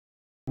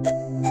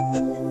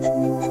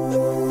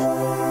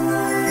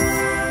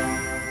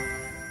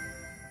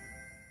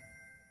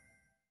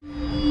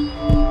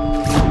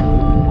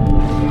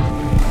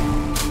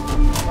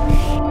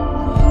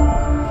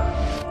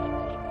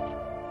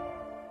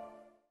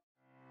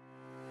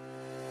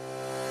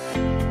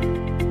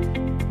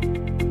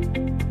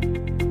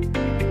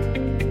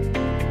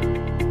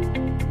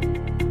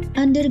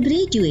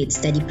Undergraduate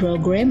Study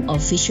Program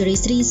of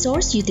Fisheries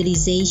Resource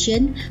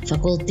Utilization,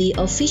 Faculty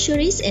of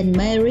Fisheries and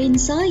Marine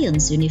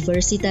Science,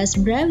 Universitas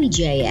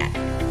Brawijaya,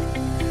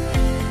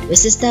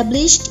 was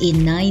established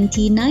in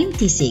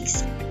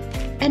 1996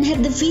 and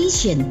had the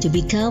vision to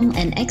become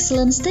an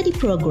excellent study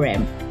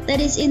program that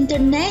is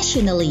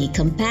internationally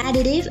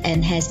competitive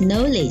and has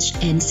knowledge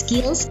and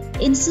skills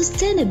in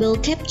sustainable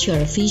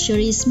capture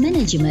fisheries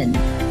management.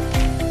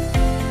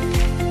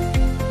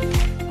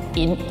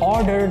 In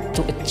order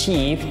to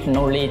achieve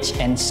knowledge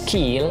and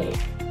skill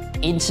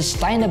in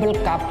sustainable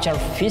capture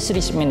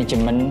fisheries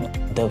management,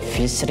 the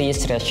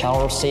Fisheries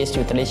Resources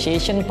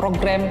Utilization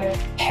Program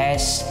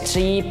has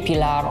three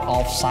pillars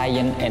of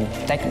science and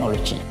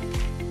technology.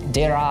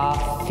 There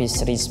are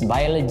fisheries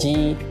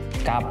biology,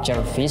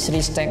 capture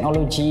fisheries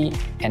technology,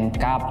 and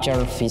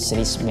capture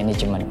fisheries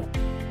management.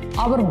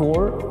 Our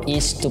goal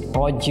is to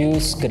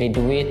produce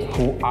graduates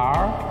who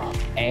are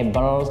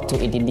able to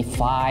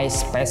identify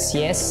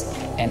species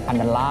and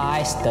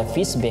analyze the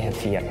fish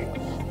behavior,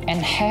 and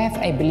have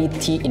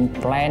ability in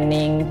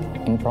planning,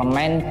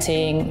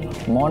 implementing,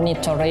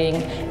 monitoring,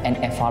 and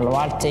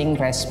evaluating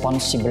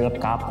responsible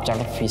capture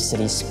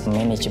fisheries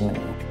management.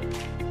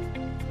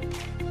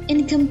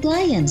 In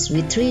compliance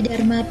with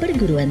Tridharma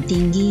Perguruan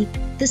Tinggi,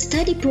 the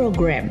study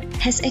program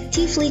has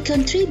actively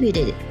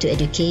contributed to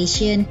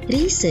education,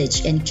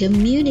 research, and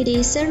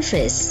community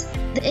service.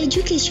 The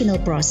educational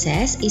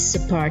process is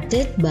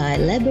supported by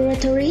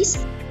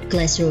laboratories,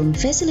 classroom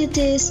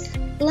facilities,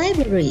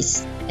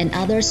 libraries, and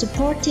other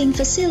supporting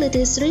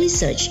facilities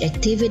research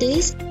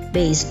activities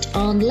based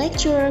on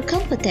lecturer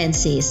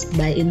competencies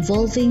by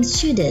involving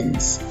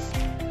students.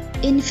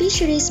 In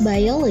fisheries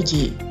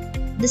biology,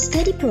 the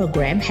study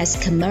program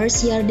has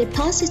commercial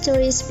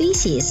depository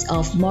species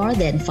of more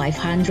than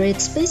 500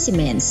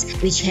 specimens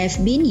which have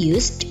been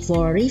used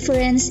for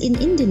reference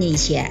in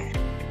Indonesia.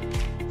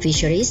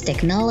 Fisheries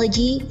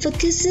technology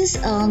focuses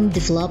on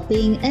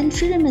developing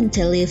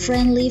environmentally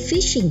friendly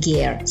fishing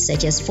gear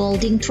such as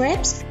folding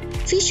traps,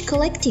 fish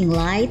collecting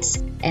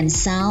lights, and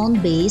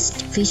sound-based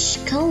fish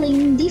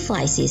culling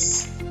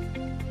devices.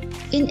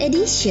 In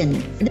addition,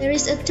 there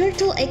is a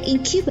turtle egg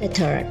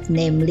incubator,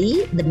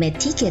 namely the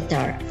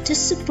Meticator, to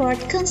support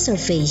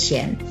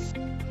conservation.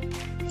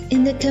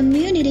 In the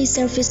community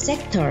service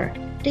sector,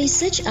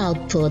 research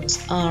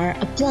outputs are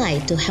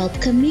applied to help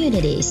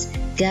communities,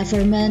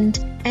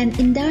 government, and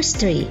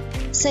industry,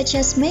 such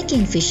as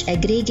making fish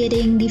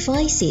aggregating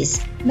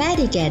devices,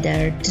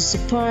 Meticator to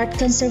support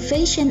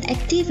conservation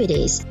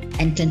activities,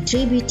 and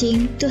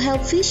contributing to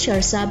help fish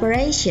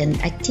operation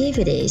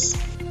activities.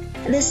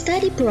 The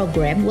study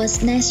program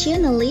was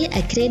nationally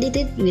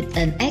accredited with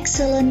an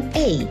excellent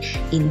A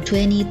in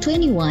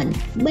 2021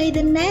 by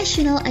the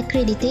National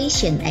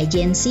Accreditation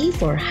Agency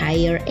for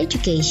Higher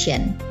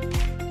Education.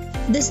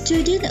 The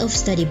Student of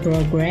Study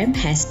program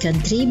has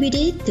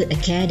contributed to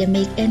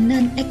academic and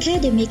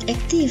non-academic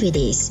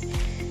activities.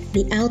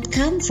 The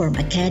outcome from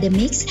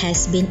academics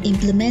has been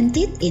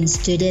implemented in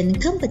student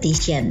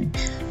competition,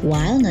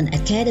 while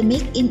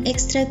non-academic in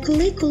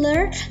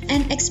extracurricular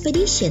and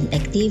expedition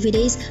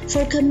activities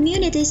for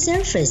community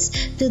service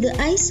to the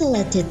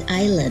isolated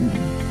island.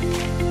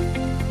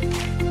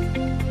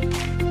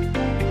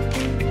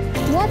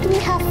 What we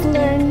have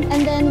learned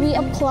and then we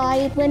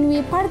apply when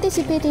we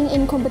participating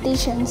in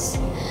competitions.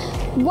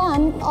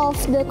 One of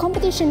the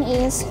competition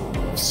is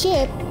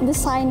ship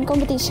design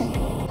competition.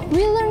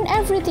 We learn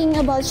everything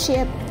about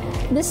ship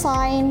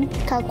design,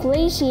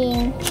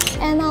 calculation,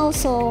 and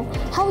also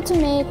how to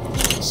make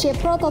ship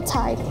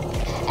prototype.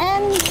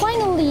 And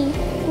finally,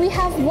 we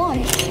have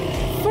won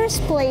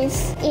first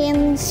place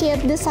in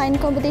ship design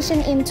competition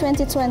in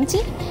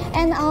 2020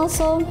 and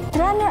also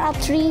runner-up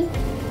 3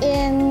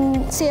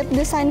 in ship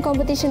design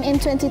competition in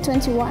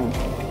 2021.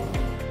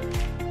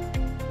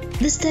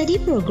 The study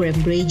program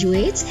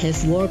graduates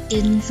have worked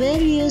in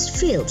various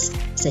fields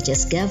such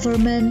as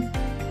government,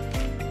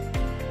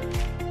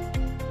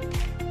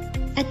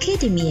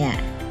 academia,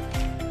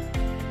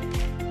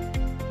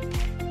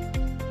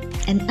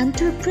 and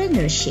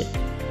entrepreneurship.